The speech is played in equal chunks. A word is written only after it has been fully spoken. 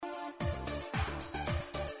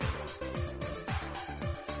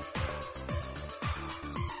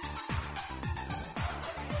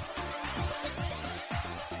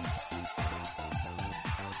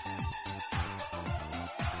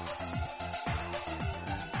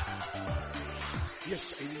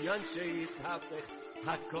יש עניין שהתהפך,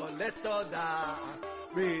 הכל לתודה,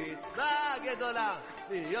 מצווה גדולה,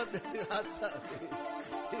 להיות בשמחת תמיד.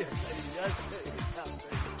 יש עניין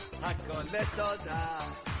שהתהפך, הכל לתודה,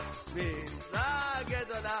 מצווה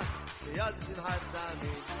גדולה, להיות בשמחת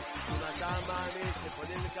תמיד. אם אתה מאמין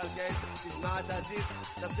שיכולים לקלקל, תשמע את הדיסק,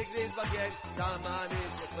 תפסיק להתבגן. אתה מאמין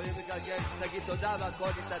שיכולים לקלקל, תגיד תודה והכל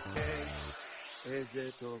יתעדכן. איזה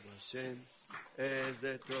טוב השם,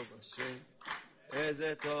 איזה טוב השם,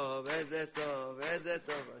 איזה טוב, איזה טוב, איזה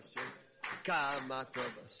טוב השם. כמה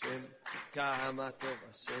טוב השם, כמה טוב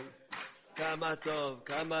השם, כמה טוב,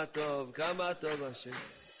 כמה טוב, כמה טוב השם.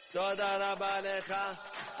 תודה רבה לך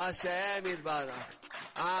השם יתברך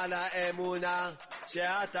על האמונה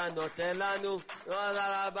שאתה נותן לנו.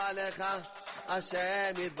 תודה רבה לך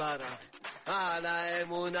השם יתברך על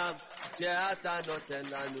האמונה שאתה נותן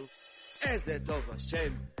לנו. איזה טוב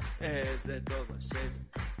השם, איזה טוב השם,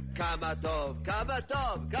 כמה טוב, כמה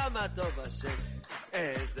טוב, כמה טוב השם.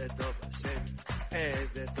 איזה טוב השם,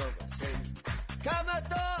 איזה טוב השם, כמה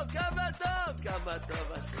טוב, כמה טוב, כמה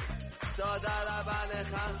טוב השם. תודה רבה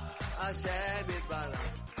לך השם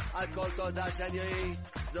יתברך על כל תודה שאני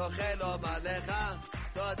זוכה לומר לך.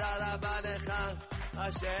 תודה רבה לך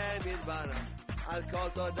השם יתברך על כל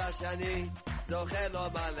תודה שאני זוכה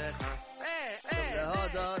לומר לך. טוב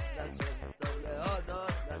להודות לשם, טוב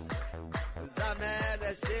להודות לשם, זמר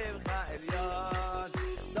לשמך עליון.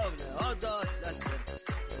 טוב להודות לשם,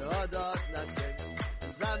 להודות לשם,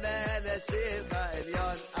 זמר לשמך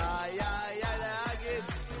עליון. איי איי איי להגיד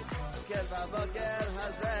כל בבוקר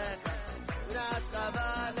הזה ונעצה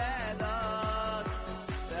בלילות,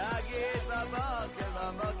 להגיד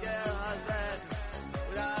בבוקר הזה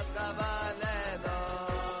ונעצה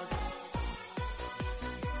בלילות.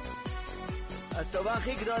 הטובה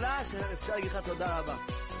הכי גדולה שאפשר להגיד לך תודה רבה,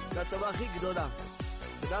 זה הטובה הכי גדולה.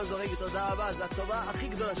 אדם זורק תודה רבה, זה הטובה הכי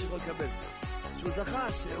גדולה שיכול לקבל, שהוא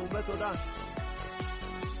זכה, שהוא אומר תודה.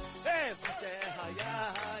 איפה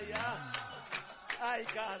שהיה היה היי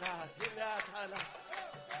קראתי להתחלה,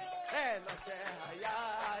 מה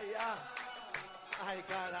שהיה היה היי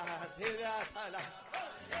קראתי להתחלה.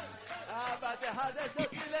 אבא תחדש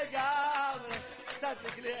אותי לגמרי,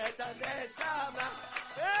 תדליק לי את הנשמה.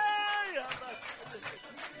 היי אבא תחדש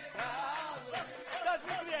אותי לגמרי,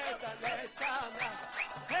 תדליק לי את הנשמה.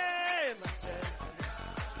 היי מה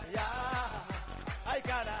שהיה היי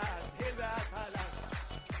קראתי להתחלה,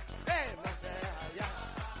 מה שהיה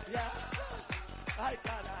היה היי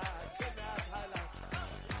קראתי להתחלה.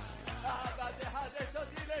 אבא תחדש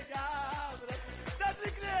אותי לגמרי,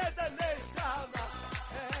 תדליק לי את הנשמה.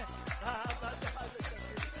 אבא תחדש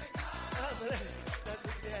אותי לגמרי,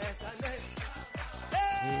 תדליק לי את הנשמה.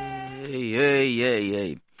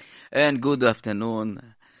 Hey. And good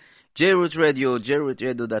afternoon. JRoot Radio,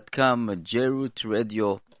 JRootRadio.com, JRoot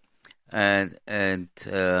Radio, and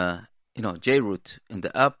JRoot in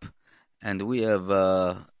the app. And we have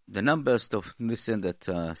the numbers to listen at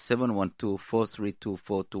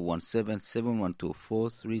 712-432-4217,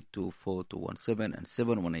 712-432-4217, and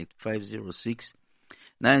 718-506-9099,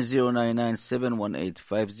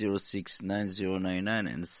 718-506-9099,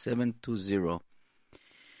 and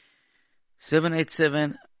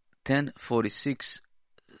 720-787-1046,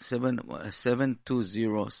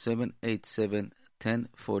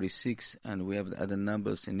 720-787-1046, and we have the other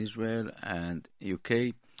numbers in Israel and UK.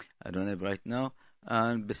 I don't have right now.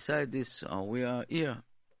 And beside this, we are here,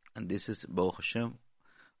 and this is Baruch Hashem.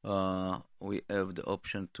 We have the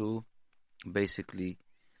option to basically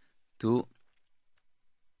to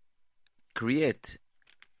create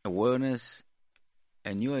awareness,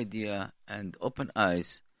 a new idea, and open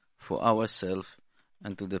eyes for ourselves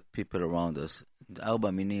and to the people around us. The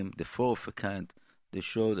Arba Minim, the four of a kind, the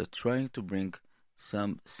show that trying to bring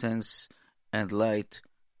some sense and light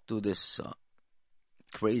to this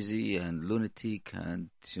crazy and lunatic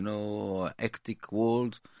and hectic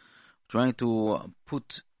world, trying to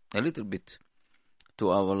put a little bit to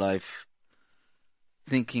our life,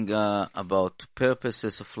 thinking about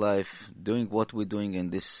purposes of life, doing what we're doing in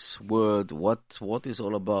this world, what is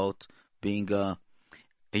all about being a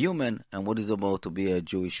human, and what is about to be a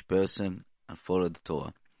Jewish person and follow the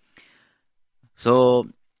Torah. So,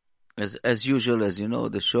 as usual, as you know,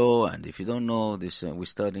 the show, and if you don't know this, we're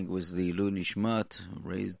starting with the Lu Nishmat,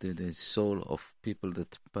 raised the soul of people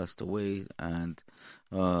that passed away, and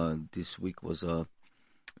this week was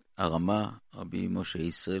Arama, Rabbi Moshe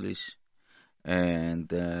Israelish, and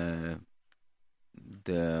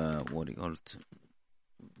what do you call it?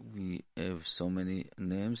 We have so many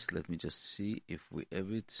names. Let me just see if we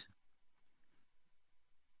have it.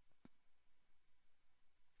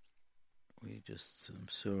 I'm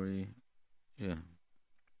sorry. Yeah,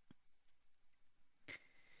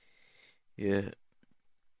 Yeah,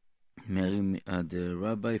 the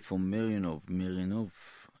rabbi from Marinov.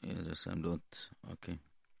 Yes, I'm not okay.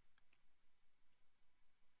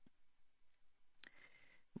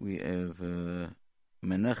 We have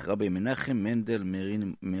Rabbi Menachem Mendel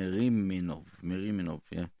Meriminov,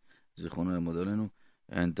 yeah, זיכרונו לעמוד עלינו.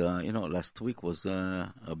 And last week was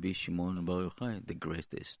Rabbi Shimon Bar Yochai, the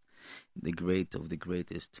great of the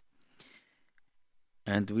greatest.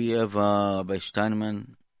 And we have Rabbi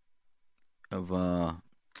Steinman of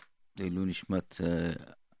לעילוי נשמת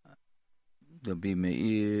רבי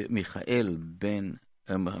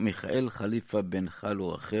מיכאל חליפה בן חלו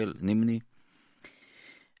רחל נימני,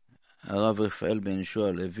 הרב רפאל בן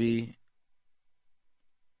ישוע לוי,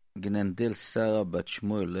 גננדל שרה בת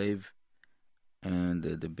שמואל לב, and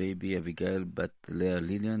the baby אביגיל בת לאה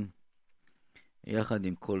ליליאן, יחד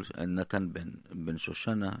עם כל נתן בן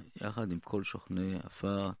שושנה, יחד עם כל שוכני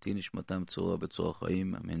עפר, תהי נשמתם צרורה בצרור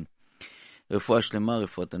החיים, אמן. רפואה שלמה,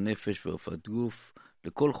 רפואת הנפש ורפואת גוף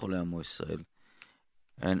לכל חולי עמו ישראל.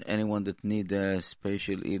 And anyone that need a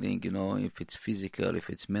spatial healing, if it's physical, if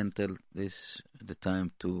it's mental, this is the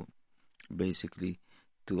time to basically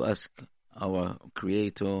to ask our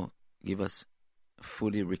Creator, give us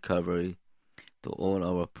fully recovery to all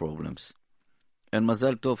our problems. And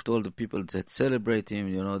Mazal Tov to all the people that celebrate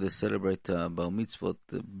him, they celebrate Bar Mitzvot,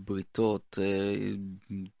 Britot,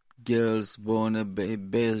 girls born,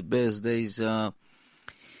 birthdays,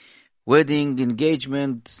 wedding,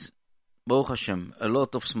 engagement, Baruch Hashem, a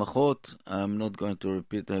lot of smachot. I'm not going to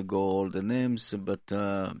go all the names, but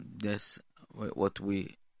that's what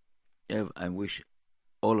we have. I wish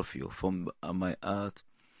all of you from my heart,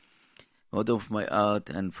 out of my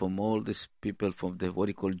heart, and from all these people from the what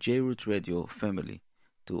you call JRoot Radio family,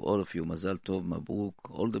 to all of you, Mazal Tov, Mabruk,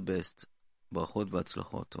 all the best, Barachot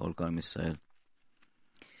v'atzlachot, all Kal Israel.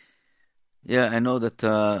 Yeah, I know that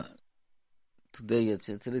today it's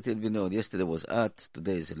a little bit, yesterday was hot,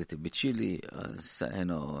 today is a little bit chilly,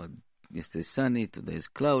 yesterday sunny, today is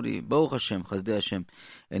cloudy, Baruch Hashem, Chazdei Hashem.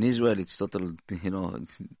 In Israel it's total,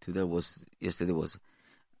 yesterday was,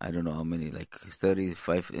 I don't know how many, like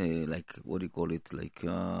 35,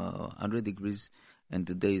 100 degrees, and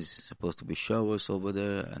today is supposed to be showers over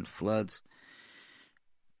there and floods.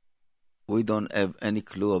 We don't have any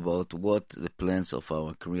clue about what the plans of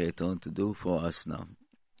our Creator to do for us now.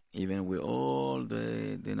 Even with all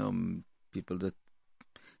the, people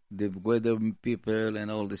the weather people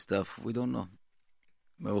and all this stuff, we don't know.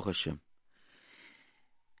 Baruch Hashem.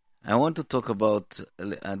 I want to talk about,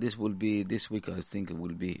 this week I think it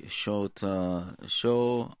will be a short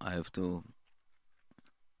show. I have to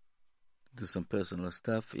do some personal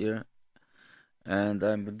stuff here. And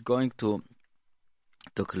I'm going to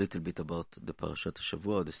talk a little bit about the Parashat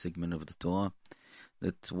HaShavua, the segment of the Torah.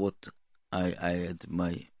 That's what I had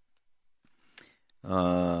my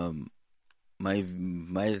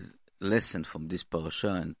lesson from this parasha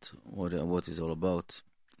and what is all about.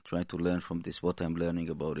 Trying to learn from this, what I'm learning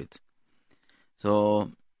about it.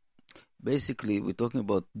 So, basically, we're talking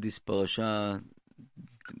about this parasha,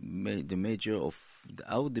 the major of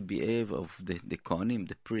how they behave of the Kohanim,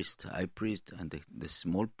 the priest, high priest, and the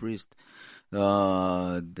small priest,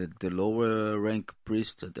 the lower rank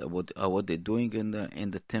priests, what they're doing in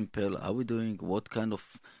the temple, how we doing, what kind of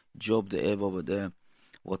job they have over there,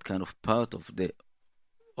 what kind of part of the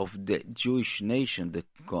Jewish nation, the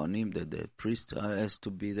Kohanim, the priest has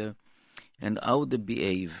to be there, and how they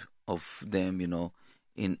behave of them,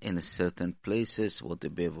 in a certain places, what they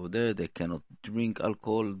behave over there. They cannot drink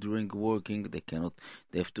alcohol during working. They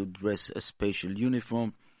have to dress a special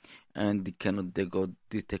uniform, and they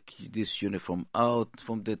take this uniform out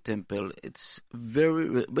from the temple. It's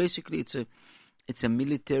basically it's a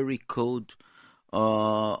military code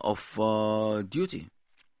of duty.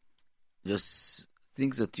 Just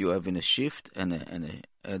things that you have in a shift and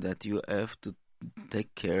that you have to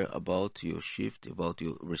take care about your shift, about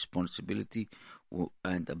your responsibility,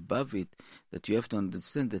 and above it, that you have to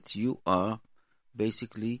understand that you are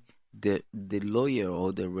basically the lawyer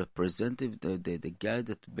or the representative, the guy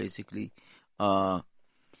that basically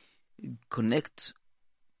connect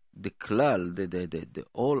the klal, the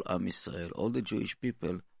all Am Yisrael, all the Jewish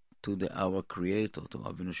people to our Creator, to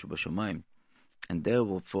Avinu Shebashamayim. And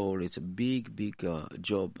therefore, it's a big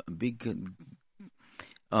job, a big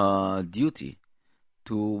duty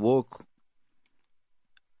to work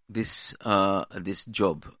this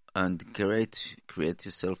job and create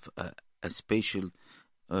yourself a special,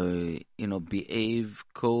 behave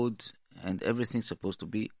code, and everything's supposed to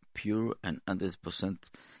be pure and 100%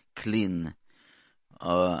 clean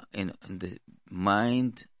in the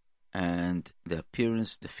mind and the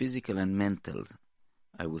appearance, the physical and mental,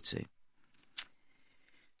 I would say.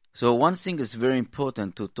 So one thing is very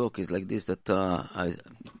important to talk is like this, that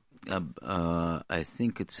I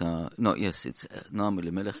think it's no, yes, it's Noam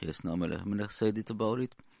Elimelech. Yes, Noam Elimelech said it about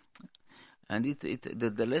it, and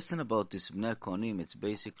the lesson about this Bnei Kohanim, it's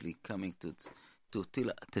basically coming to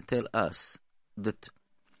tell us that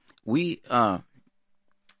we are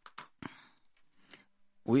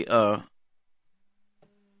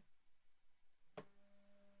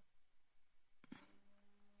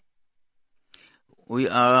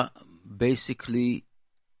basically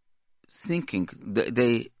thinking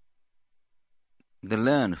they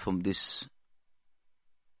learn from this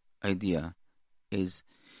idea is,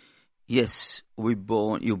 yes, you're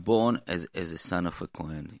born as a son of a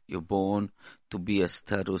Kohen. You're born to be a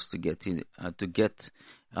status, to get you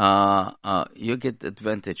get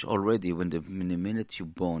advantage already when the minute you're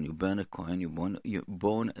born a Kohen, you're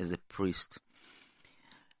born as a priest.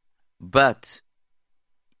 But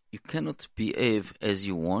you cannot behave as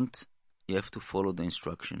you want. You have to follow the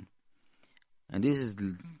instruction. And this is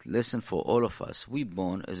the lesson for all of us. We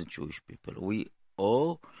born as a Jewish people. We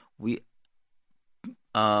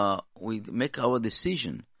make our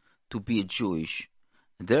decision to be Jewish.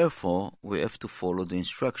 Therefore, we have to follow the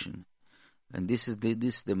instruction. And this is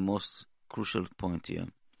the most crucial point here.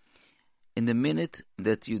 In the minute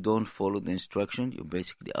that you don't follow the instruction, you're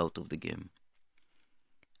basically out of the game.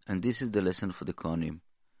 And this is the lesson for the Kohanim.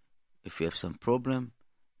 If you have some problem,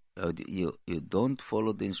 you don't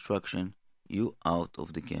follow the instruction, you out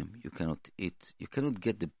of the game. You cannot eat. You cannot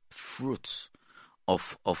get the fruits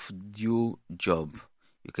of your job.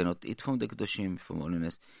 You cannot eat from the Kedoshim, from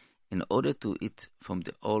holiness. In order to eat from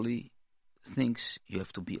the holy things, you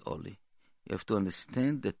have to be holy. You have to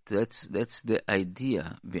understand that that's the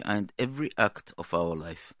idea behind every act of our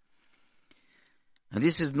life. And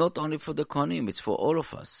this is not only for the Kohanim, it's for all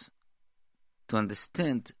of us. To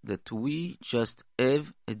understand that we just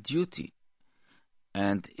have a duty.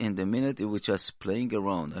 And in the minute we're just playing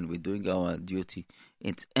around and we're doing our duty,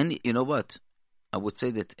 it's you know what? I would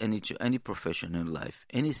say that any profession in life,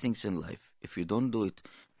 anything in life, if you don't do it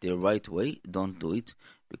the right way, don't do it,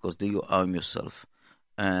 because then you harm yourself.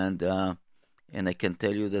 And I can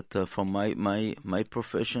tell you that from my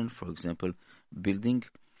profession, for example, building,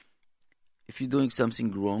 if you're doing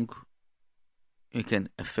something wrong, it can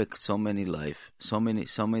affect so many life, so many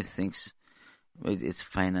things. It's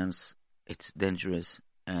finance. It's dangerous,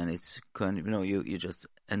 and it's you just,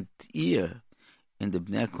 and here in the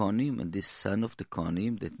Bnei Kohanim, and this son of the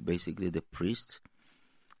Kohanim, that basically the priests,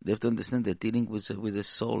 they have to understand they're dealing with the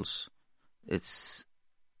souls. It's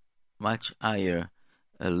much higher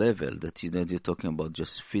a level that you're talking about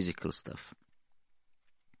just physical stuff.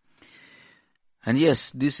 And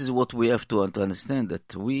yes, this is what we have to understand,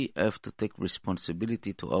 that we have to take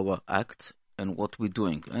responsibility to our act and what we're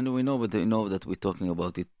doing. And we know that we're talking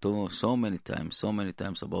about it so many times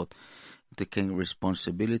about taking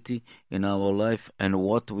responsibility in our life and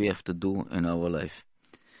what we have to do in our life.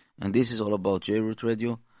 And this is all about JRoot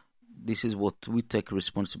Radio. This is what we take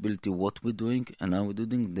responsibility, what we're doing and how we're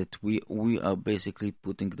doing, that we are basically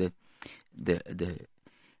putting the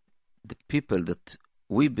people that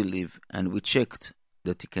we believe and we checked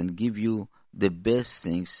that it can give you the best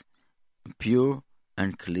things, pure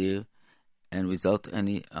and clear, and without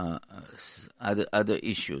any other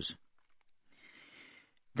issues.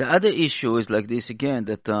 The other issue is like this again,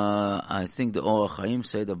 that I think the Or HaChaim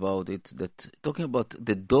said about it, that talking about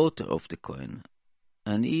the daughter of the Kohen,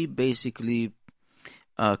 and he basically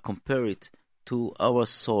compare it to our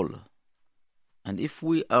soul. And if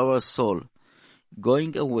our soul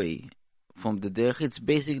going away from the derech, it's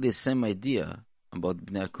basically the same idea about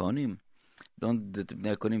Bnei Kohanim. Don't the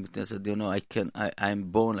Bnei Kohanim say,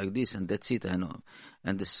 I'm born like this and that's it, I know.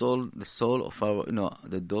 And the soul of our,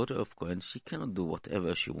 the daughter of Kohen, she cannot do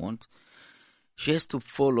whatever she wants. She has to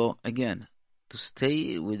follow, again, to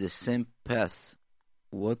stay with the same path,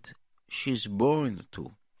 what she's born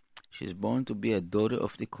to. She's born to be a daughter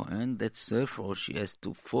of the Kohen, that's therefore she has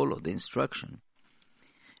to follow the instruction.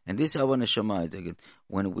 And this our neshama is, again,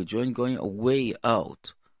 when we going away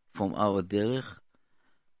out from our derech,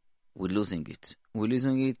 we're losing it. We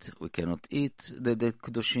cannot eat the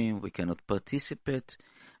Kedoshim. We cannot participate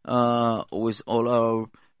with all our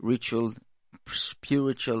ritual,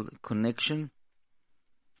 spiritual connection.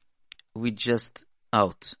 We just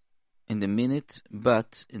out in the minute,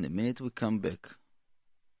 but in the minute we come back.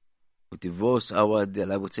 We divorce I would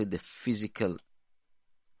say, the physical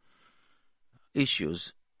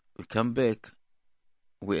issues. We come back.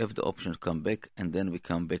 We have the option to come back, and then we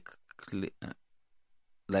come back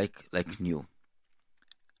like new.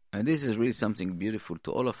 And this is really something beautiful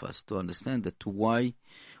to all of us to understand that why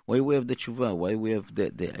we have the tshuva, why we have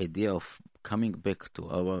the idea of coming back to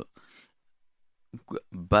our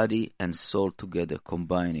body and soul together,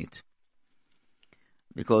 combine it.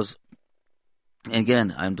 Because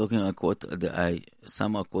again, I'm talking a quote that I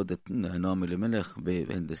somehow quoted Noam Elimelech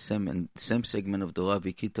in the same segment of the Torah,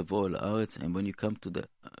 V'ki tavo el haaretz, and when you come to the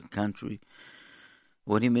country,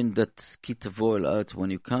 what do you mean that ki tavo el haaretz?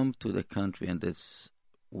 When you come to the country, and that's,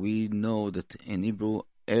 we know that in Hebrew,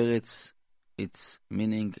 Eretz, it's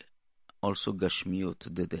meaning also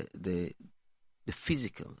Gashmiut, the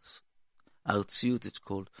physicals. Artziut, it's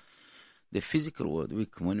called the physical world.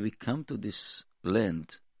 When we come to this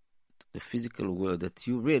land, the physical world, that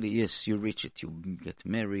you really, yes, you reach it. You get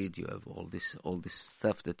married. You have all this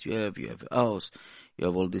stuff that you have. You have a house. You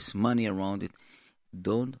have all this money around it.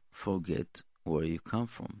 Don't forget where you come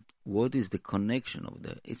from. What is the connection of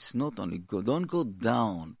that? It's not only don't go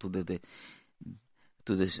down to the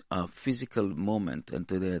physical moment and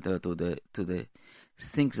to the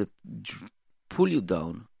things that pull you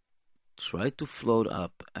down. Try to float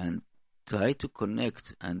up and try to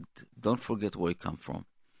connect, and don't forget where you come from,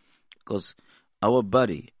 because our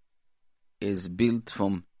body is built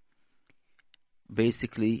from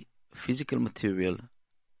basically physical material,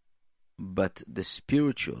 but the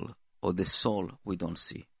spiritual or the soul we don't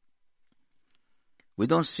see. We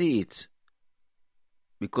don't see it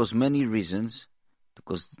because many reasons.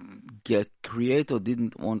 Because the Creator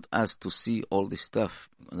didn't want us to see all this stuff,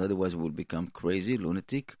 otherwise we'll become crazy,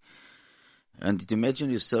 lunatic. And imagine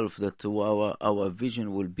yourself that our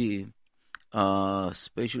vision will be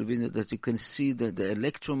spatial vision, that you can see the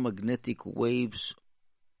electromagnetic waves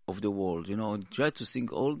of the world. Try to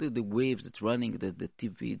think all the waves that running, the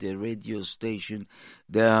TV, the radio station,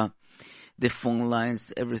 the phone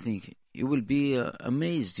lines, everything. You will be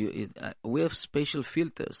amazed. We have spatial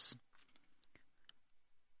filters.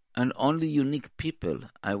 And only unique people,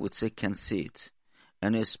 I would say, can see it.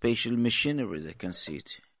 And a spatial machinery that can see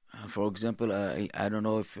it. For example, I don't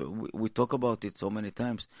know if we talk about it so many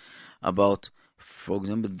times, about, for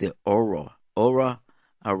example, the aura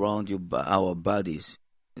around our bodies,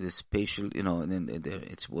 the spatial, and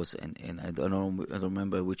it was, and I don't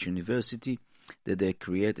remember which university, that they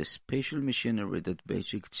create a spatial machinery that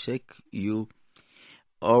basically check you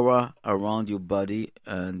aura around your body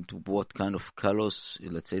and what kind of colors.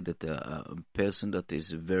 Let's say that a person that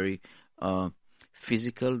is very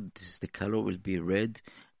physical, the color will be red,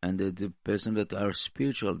 and the person that are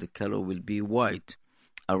spiritual, the color will be white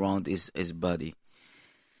around his body.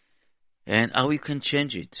 And how you can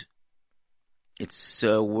change it? It's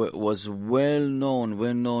was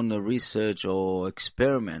well-known research or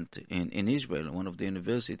experiment in Israel, one of the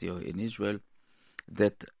university in Israel,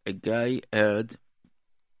 that a guy heard.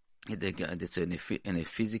 That's in a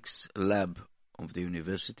physics lab of the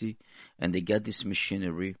university, and they got this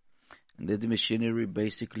machinery, and the machinery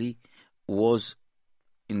basically was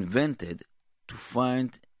invented to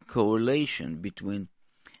find correlation between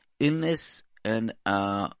illness and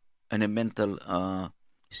a mental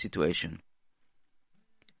situation,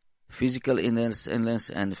 physical illness and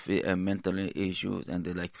mental issues,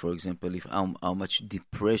 and like, for example, if how much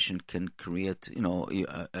depression can create,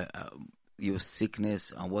 your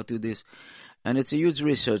sickness and what do this, and it's a huge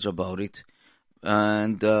research about it.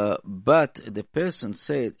 And but the person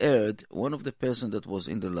heard one of the person that was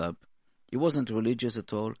in the lab, he wasn't religious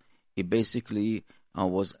at all. He basically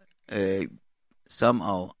was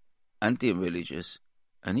somehow anti-religious,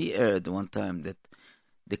 and he heard one time that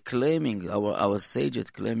the claiming, our sages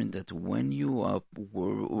claiming that when you are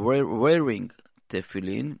wearing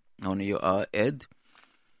tefillin on your head,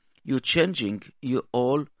 you're changing your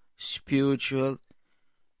all spiritual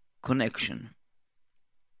connection.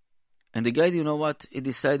 And the guy, you know what? He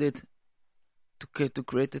decided to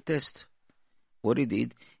create a test. What he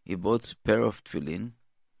did, he bought a pair of tefillin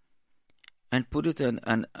and put it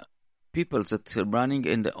on people that are running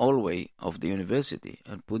in the hallway of the university,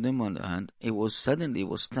 and put them on the hand. He was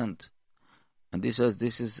stunned. And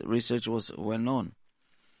this research was well known.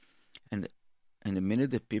 And the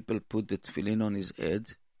minute the people put the tefillin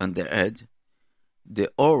on their head,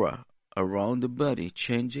 the aura around the body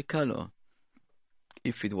changed the color.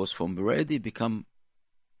 If it was from red, it became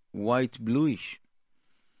white, bluish.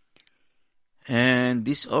 And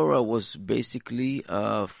this aura was basically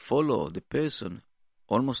follow the person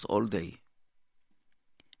almost all day.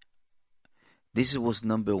 This was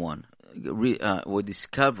number one, with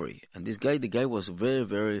discovery. And the guy was very,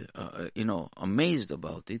 very, amazed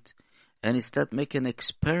about it. And he started making an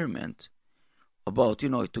experiment about, he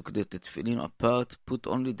took the tefillin apart, put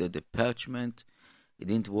only the parchment. It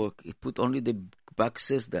didn't work. He put only the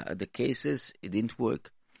boxes, the cases, it didn't work.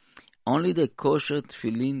 Only the kosher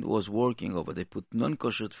tefillin was working over. They put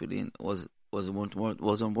non-kosher tefillin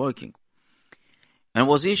wasn't working, and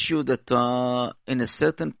was issue that in a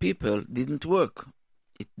certain people didn't work.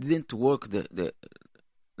 It didn't work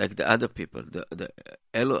like the other people. The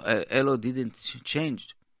Elo didn't change.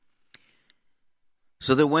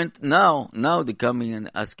 So they went now they coming and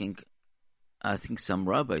asking, I think, some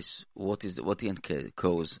rabbis what the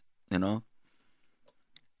cause,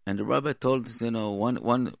 And the rabbi told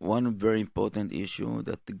one very important issue,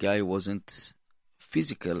 that the guy wasn't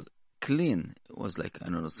physical clean. It was like, I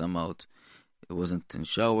don't know, somehow it wasn't in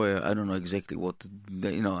shower. I don't know exactly what,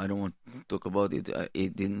 I don't want to talk about it. He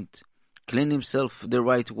didn't clean himself the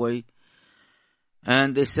right way. And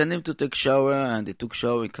they sent him to take shower, and they took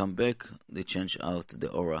shower, he come back, they changed out the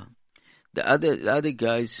aura. The other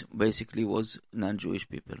guys basically was non-Jewish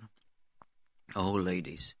people, all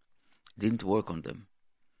ladies. Didn't work on them.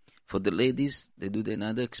 For the ladies, they do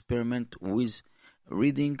another experiment with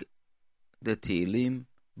reading the Tehillim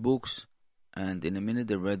books, and in a minute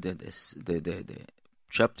they read the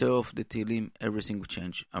chapter of the Tehillim, everything will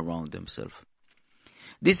change around themselves.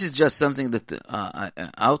 This is just something that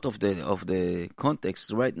out of the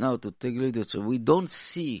context right now to take a look at. So we don't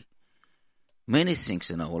see many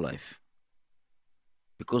things in our life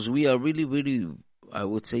because we are really, really, I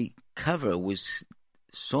would say, covered with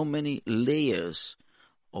so many layers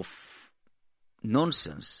of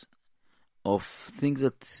nonsense, of things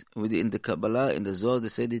that within the Kabbalah, in the Zohar, they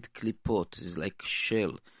said it klipot, is like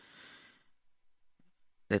shell,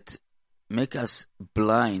 that make us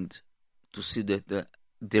blind to see the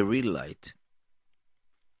real light.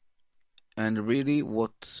 And really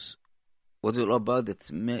what's all about that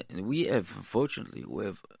we have, unfortunately, we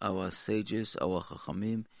have our sages, our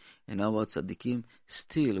chachamim, and our tzaddikim.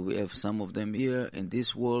 Still, we have some of them here in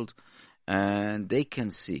this world, and they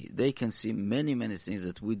can see many, many things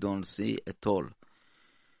that we don't see at all.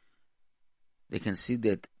 They can see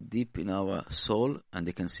that deep in our soul, and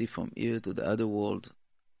they can see from here to the other world.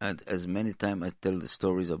 And as many times I tell the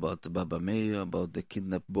stories about Baba Meir, about the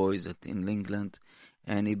kidnapped boys in England,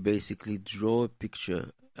 and he basically draw a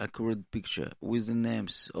picture, accurate picture, with the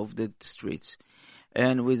names of the streets,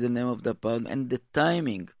 and with the name of the apartment, and the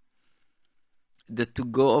timing, that to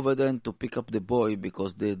go over there and to pick up the boy,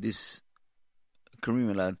 because this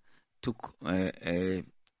criminal took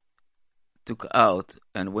out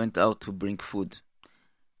and went out to bring food,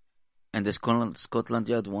 and the Scotland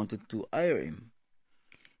Yard wanted to hire him.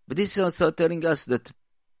 But this is also telling us that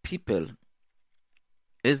people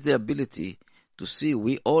has the ability to see.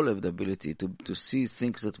 We all have the ability to see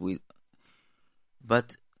things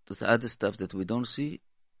but to the other stuff that we don't see,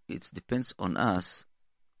 it depends on us.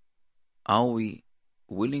 Are we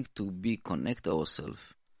willing to connect ourselves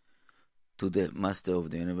to the Master of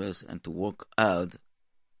the Universe and to work hard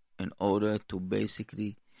in order to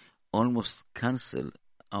basically almost cancel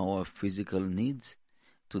our physical needs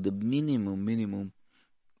to the minimum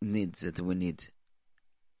needs that we need?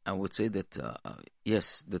 I would say that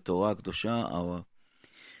yes, the Torah Kedosha,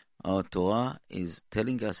 our Torah is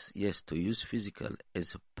telling us, yes, to use physical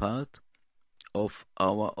as a part of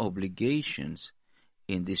our obligations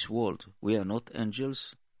in this world. We are not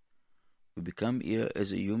angels. We become here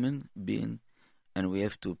as a human being, and we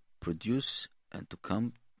have to produce and to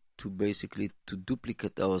come to basically to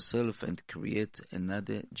duplicate ourselves and create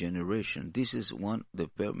another generation. This is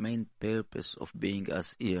the main purpose of being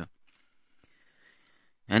us here.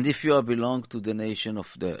 And if you belong to the nation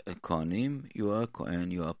of the Kohanim, you are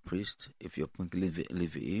Kohen, you are priest. If you are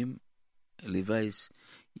Levites,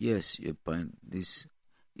 yes,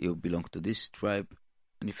 you belong to this tribe.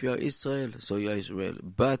 And if you are Israel, so you are Israel.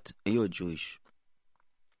 But you are Jewish.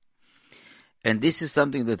 And this is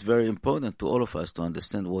something that's very important to all of us to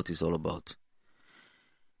understand what it's all about.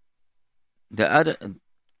 The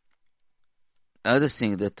other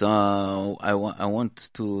thing that I want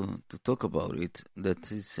to talk about it,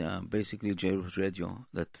 that is basically JRoot Radio.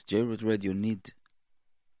 That JRoot Radio need,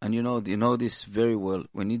 and you know this very well.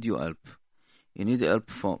 We need your help. You need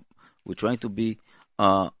help from. We're trying to be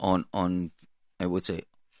on I would say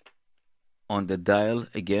on the dial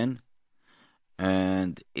again,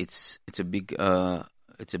 and it's a big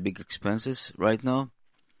expenses right now,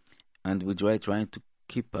 and we're trying to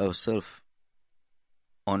keep ourselves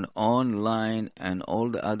on online and all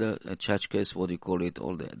the other tchotchkes, what do you call it,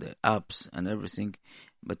 all the apps and everything,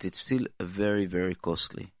 but it's still very, very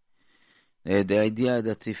costly. The idea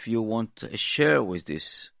that if you want to share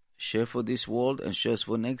for this world and share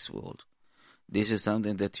for next world, this is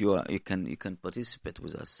something that you can participate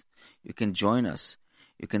with us. You can join us.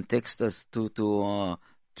 You can text us to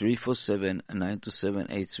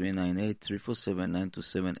 347-927-8398,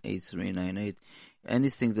 347-927-8398.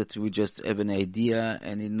 Anything that we just have an idea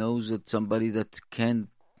and he knows that somebody that can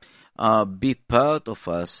be part of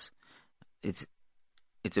us, it's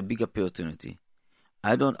a big opportunity.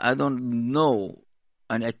 I don't know,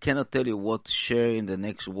 and I cannot tell you what share in the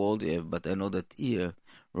next world you have, but I know that here,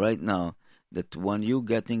 right now, that when you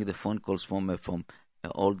getting the phone calls from an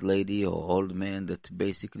old lady or old man that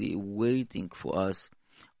basically waiting for us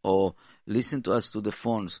or listen to us to the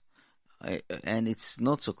phones, and it's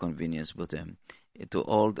not so convenient for them to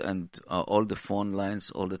hold and all the phone lines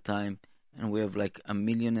all the time. And we have like 1.5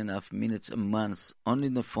 million minutes a month only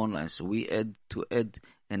in the phone lines. So we add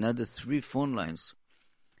another 3 phone lines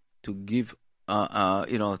to give,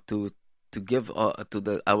 to give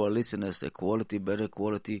to our listeners a better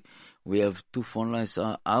quality. We have 2 phone lines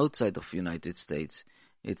outside of United States.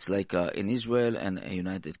 It's like in Israel and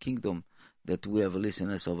United Kingdom that we have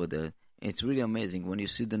listeners over there. It's really amazing when you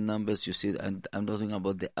see the numbers. You see, and I'm not talking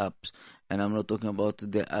about the apps, and I'm not talking about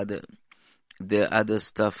the other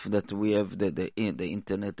stuff that we have, the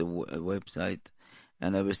internet, the website,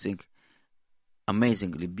 and everything.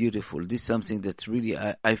 Amazingly beautiful. This is something that really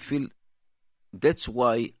I feel. That's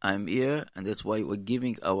why I'm here, and that's why we're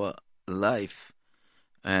giving our life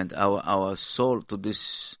and our soul to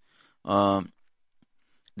this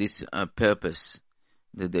purpose.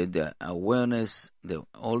 The awareness,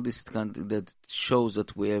 all this kind that shows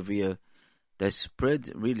that we have here, that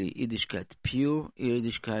spread really Yiddishkeit, pure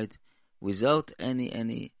Yiddishkeit, without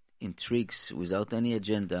any intrigues, without any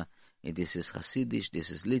agenda. This is Hasidish,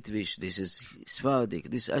 this is Litvish, this is Sephardic,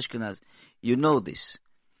 this is Ashkenaz. You know this,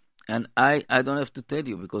 and I don't have to tell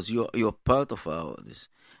you because you're part of this.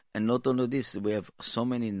 And not only this, we have so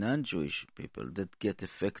many non-Jewish people that get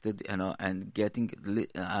affected, and getting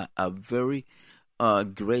a very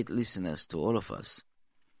great listeners to all of us,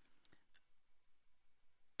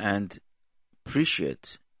 and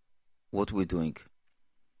appreciate what we're doing.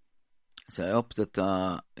 So I hope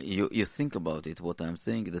that you think about it, what I'm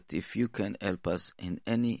saying, that if you can help us in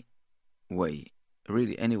any way,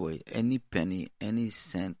 really any way, any penny, any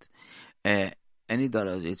cent, any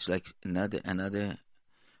dollars, it's like another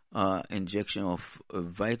injection of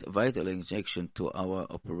vital injection to our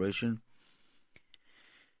operation,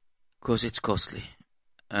 because it's costly.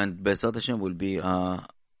 And Bezat Hashem will be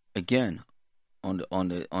again on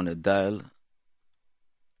a dial,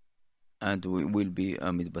 and we will be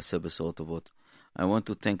mitbaser b'sorot tovot. I want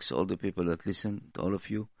to thank all the people that listen, to all of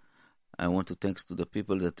you. I want to thank to the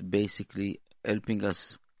people that basically helping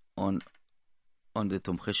us on the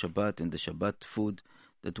Tomchei Shabbat and the Shabbat food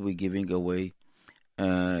that we're giving away.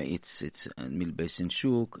 It's Meal Based in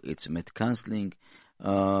Shuk, it's Met Counseling.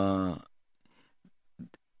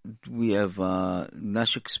 We have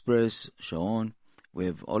Nash Express, Sharon. We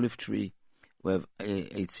have Olive Tree. We have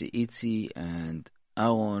Itzi and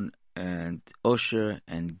Aaron and Osher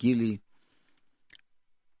and Gili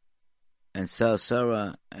and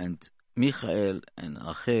Sarah and Michael and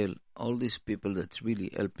Rachel. All these people that's really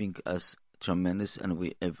helping us tremendous. And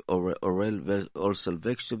we have Orel also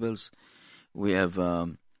vegetables. We have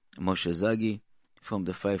Moshe Zagi from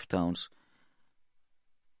the 5 towns.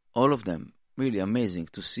 All of them really amazing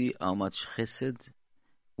to see how much chesed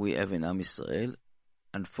we have in Am Yisrael.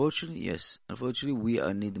 Unfortunately, we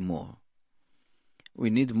need more. We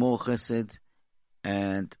need more chesed,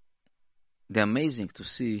 and the amazing to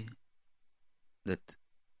see that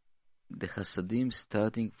the chasadim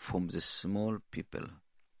starting from the small people,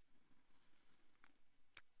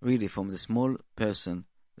 really from the small person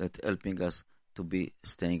that helping us to be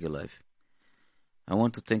staying alive. I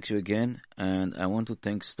want to thank you again, and I want to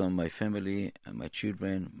thank my family and my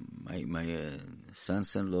children, my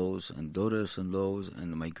sons-in-laws and daughters-in-laws,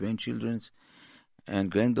 and my grandchildren and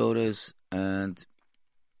granddaughters, and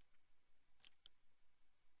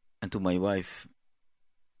to my wife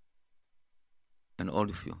and all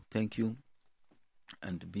of you. Thank you,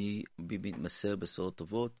 and be mitbaser b'sorot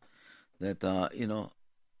tovot. That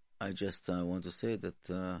I just want to say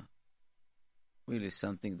that really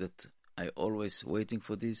something that I always waiting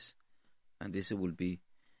for this, and this will be